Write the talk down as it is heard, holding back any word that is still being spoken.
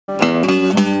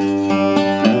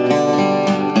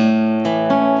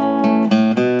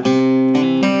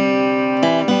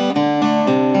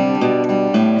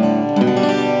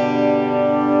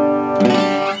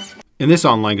this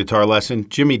online guitar lesson,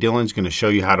 Jimmy Dillon's going to show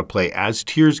you how to play As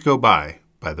Tears Go By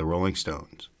the Rolling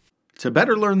Stones. To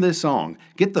better learn this song,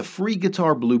 get the free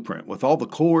guitar blueprint with all the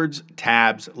chords,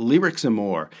 tabs, lyrics, and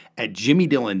more at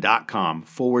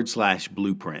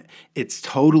jimmydillon.com/blueprint. It's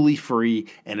totally free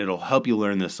and it'll help you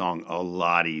learn this song a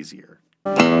lot easier.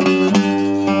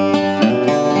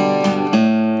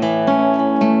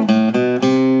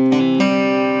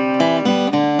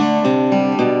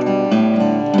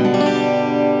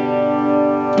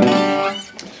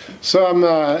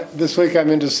 So this week I'm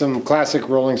into some classic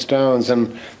Rolling Stones,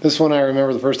 and this one I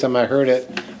remember the first time I heard it.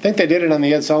 I think they did it on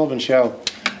the Ed Sullivan Show.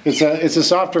 It's a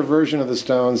softer version of the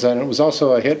Stones, and it was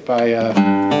also a hit by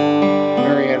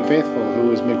Marianne Faithfull, who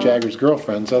was Mick Jagger's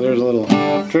girlfriend. So there's a little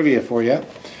trivia for you.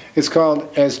 It's called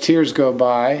As Tears Go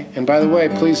By. And by the way,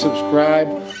 please subscribe.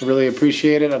 I really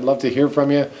appreciate it. I'd love to hear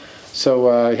from you.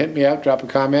 So hit me up, drop a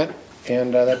comment,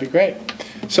 and that'd be great.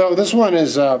 So this one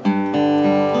is...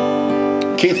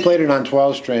 Keith played it on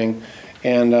 12-string,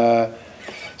 and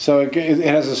so it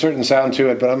has a certain sound to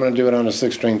it, but I'm going to do it on a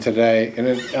 6-string today. And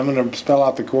I'm going to spell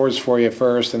out the chords for you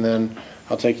first, and then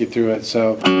I'll take you through it.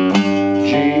 So, G, A,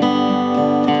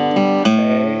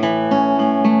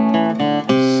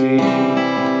 C,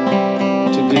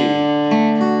 to D.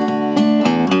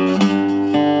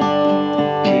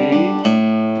 G,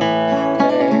 A,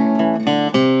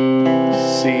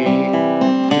 C,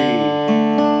 D.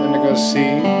 Then it goes C.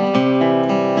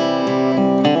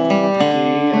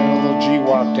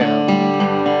 Down.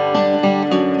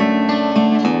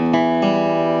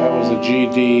 That was a G,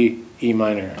 D, E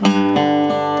minor. To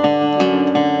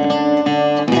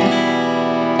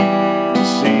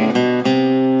C.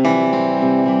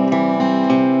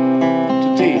 To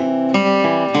D.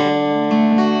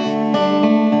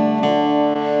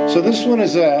 So this one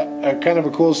is a kind of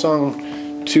a cool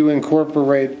song to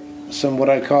incorporate some what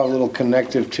I call little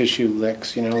connective tissue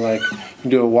licks. You know, like you can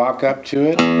do a walk up to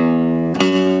it.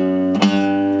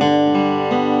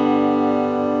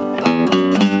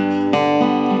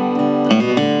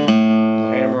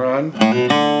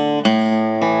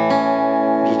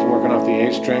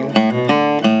 String, and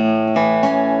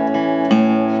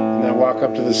then walk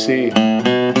up to the C. So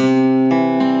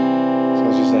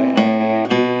let's just say A,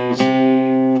 B, C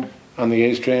on the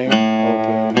A string,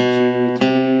 open, 2, 3,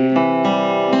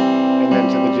 and then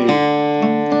to the D.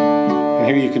 And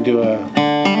here you can do a.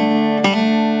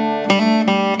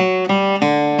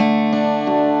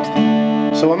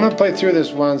 So I'm going to play through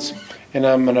this once, and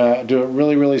I'm going to do it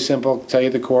really, really simple, tell you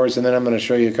the chords, and then I'm going to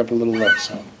show you a couple little licks.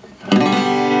 So.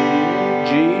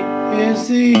 G is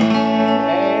the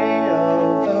A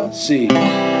of the C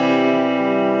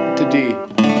to D.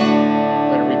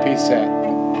 Then it repeats that.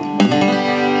 G,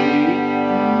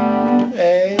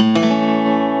 A,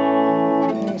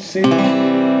 C. Then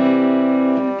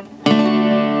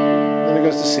it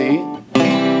goes to C.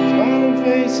 Smiling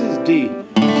face is D.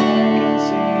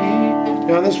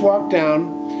 Now on this walk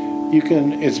down, you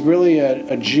can. It's really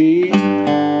a G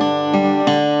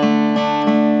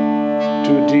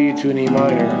to a D to an E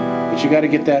minor, but you got to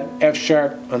get that F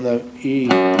sharp on the E.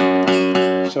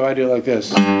 So I do it like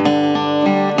this. Yeah.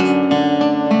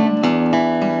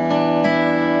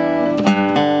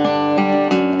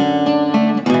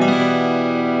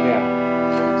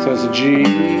 So it's a G,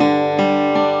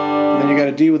 and then you got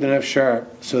a D with an F sharp.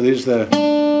 So there's the. See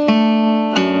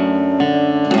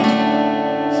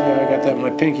how I got that my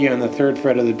pinky on the 3rd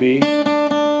fret of the B,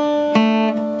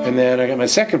 and then I got my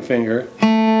second finger.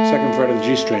 2nd fret of the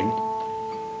G string.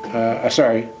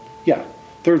 Sorry, yeah,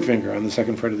 3rd finger on the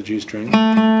 2nd fret of the G string.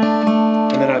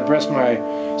 And then I press my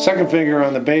 2nd finger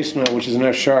on the bass note, which is an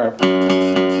F sharp.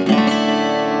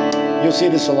 You'll see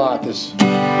this a lot, this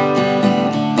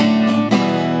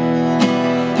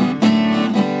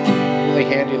really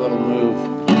handy little move.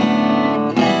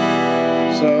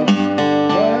 So,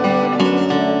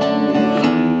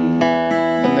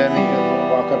 and then you can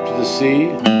walk up to the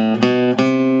C.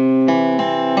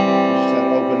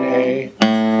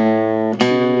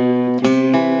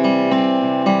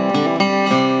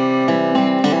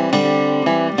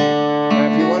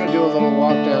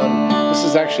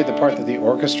 Is actually the part that the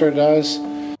orchestra does.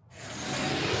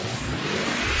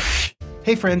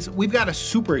 Hey friends, we've got a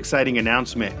super exciting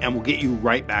announcement and we'll get you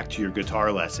right back to your guitar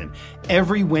lesson.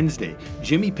 Every Wednesday,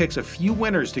 Jimmy picks a few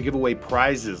winners to give away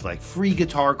prizes like free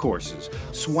guitar courses,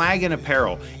 swag and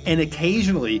apparel, and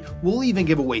occasionally we'll even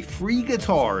give away free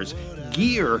guitars,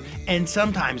 gear, and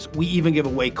sometimes we even give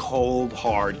away cold,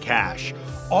 hard cash.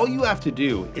 All you have to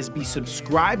do is be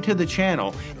subscribed to the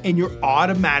channel and you're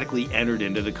automatically entered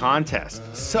into the contest.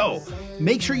 So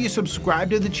Make sure you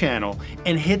subscribe to the channel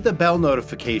and hit the bell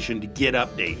notification to get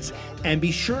updates. And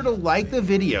be sure to like the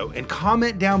video and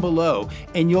comment down below,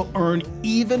 and you'll earn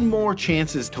even more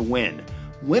chances to win.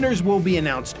 Winners will be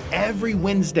announced every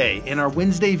Wednesday in our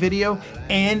Wednesday video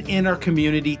and in our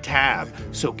community tab.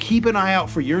 So keep an eye out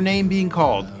for your name being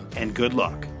called, and good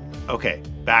luck. Okay,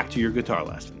 back to your guitar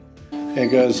lesson.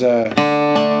 It goes, so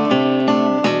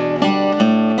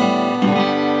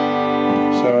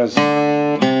it's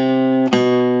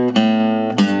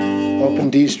open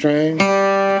D string,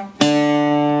 and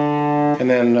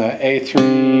then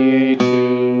A3,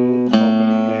 A2,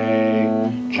 open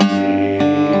A, G.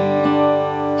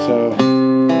 So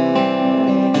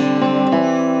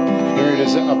here it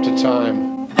is up to time.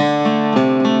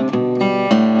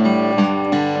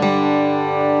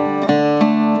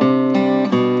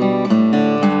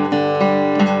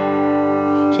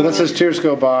 So that's as Tears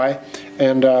Go By,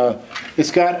 and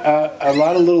it's got a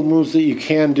lot of little moves that you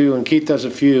can do, and Keith does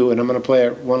a few, and I'm going to play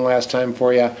it one last time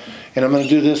for you, and I'm going to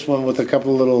do this one with a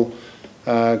couple little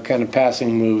kind of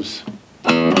passing moves.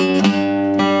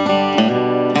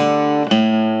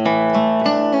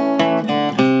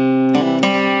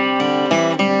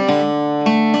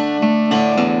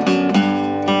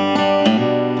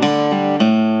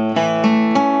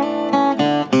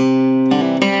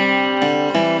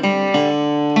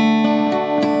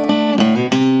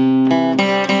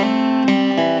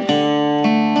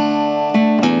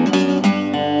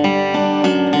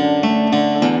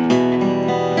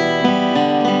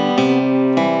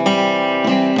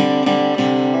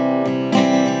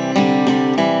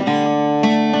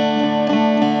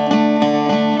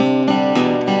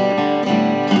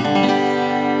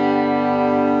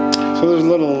 So there's a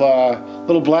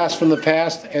little blast from the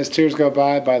past, As Tears Go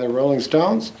By the Rolling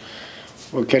Stones.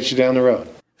 We'll catch you down the road.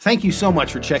 Thank you so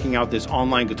much for checking out this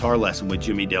online guitar lesson with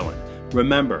Jimmy Dillon.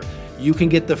 Remember, you can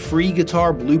get the free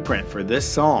guitar blueprint for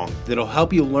this song that'll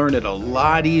help you learn it a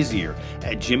lot easier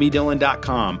at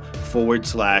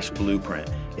jimmydillon.com/blueprint.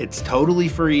 It's totally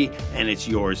free and it's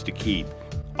yours to keep.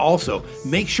 Also,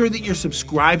 make sure that you're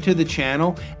subscribed to the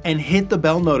channel and hit the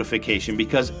bell notification,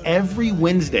 because every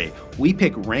Wednesday we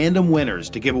pick random winners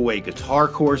to give away guitar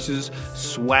courses,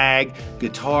 swag,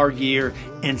 guitar gear,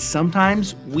 and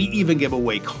sometimes we even give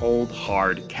away cold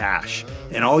hard cash.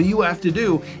 And all you have to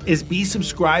do is be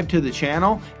subscribed to the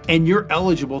channel and you're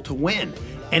eligible to win.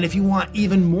 And if you want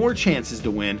even more chances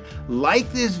to win,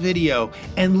 like this video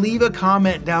and leave a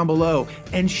comment down below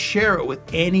and share it with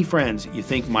any friends you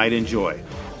think might enjoy.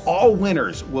 All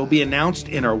winners will be announced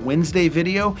in our Wednesday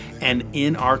video and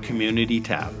in our community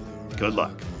tab. Good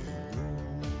luck.